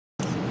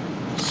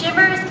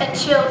Shivers and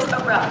chills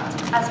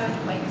erupt as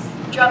earthquakes,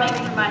 drumming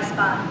through my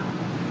spine.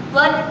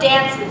 Blood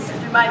dances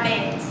through my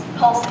veins,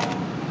 pulsing.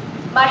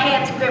 My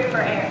hands grip for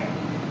air.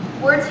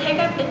 Words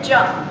hiccup and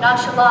jump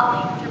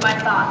nonchalantly through my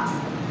thoughts,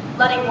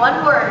 letting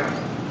one word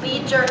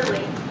lead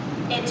jerkily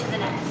into the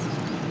next.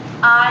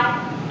 I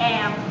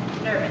am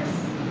nervous.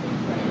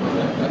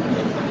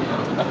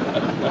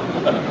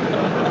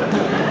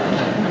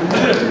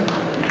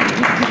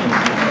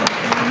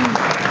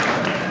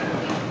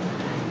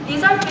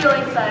 These are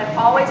feelings that I've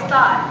always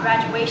thought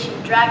graduation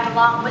dragged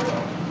along with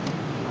it.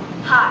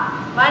 Hi,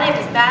 my name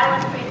is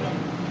Madeline Friedman.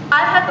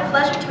 I've had the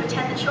pleasure to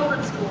attend the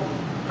children's school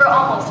for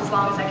almost as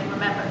long as I can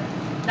remember,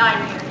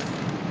 9 years.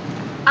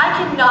 I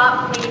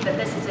cannot believe that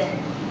this is it.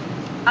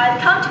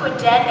 I've come to a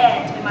dead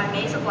end in my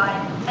maze of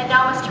life and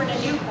now must turn a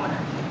new corner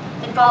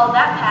and follow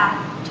that path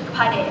to the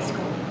Paideia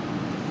School.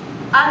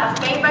 I have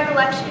a faint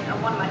recollection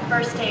of one of my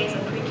first days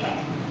of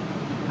pre-K.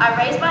 I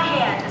raised my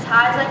hand as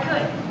high as I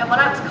could, and when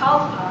I was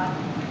called upon,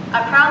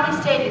 I proudly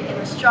stated in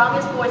the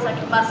strongest voice I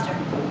could muster,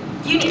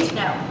 "You need to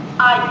know,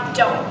 I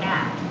don't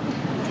nap."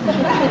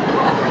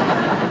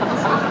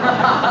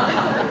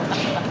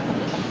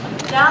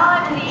 Now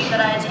I believe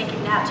that I had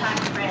taken nap time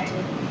for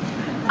granted.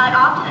 I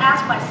often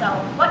ask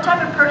myself what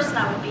type of person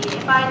I would be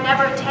if I had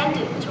never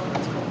attended the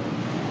children's school.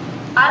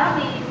 I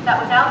believe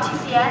that without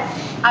TCS,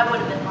 I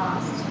would have been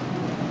lost.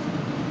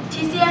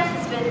 TCS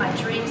has been my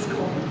dream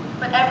school,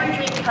 but every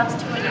dream comes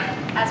to an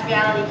end as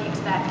reality keeps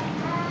back.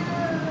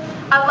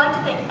 I would like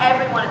to thank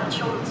everyone at the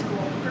children's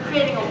school for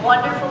creating a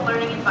wonderful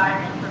learning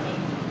environment for me.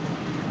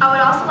 I would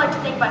also like to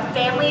thank my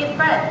family and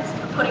friends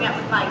for putting up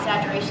with my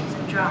exaggerations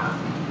and drama.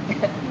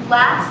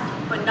 Last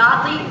but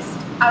not least,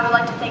 I would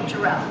like to thank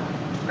Jarrell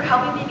for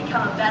helping me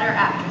become a better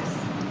actress.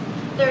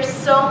 There is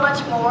so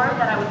much more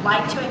that I would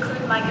like to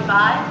include in my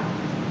goodbye,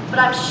 but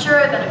I'm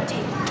sure that it would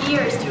take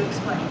years to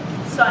explain,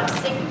 so I'm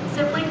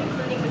simply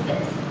concluding with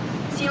this.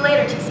 See you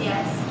later,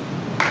 TCS.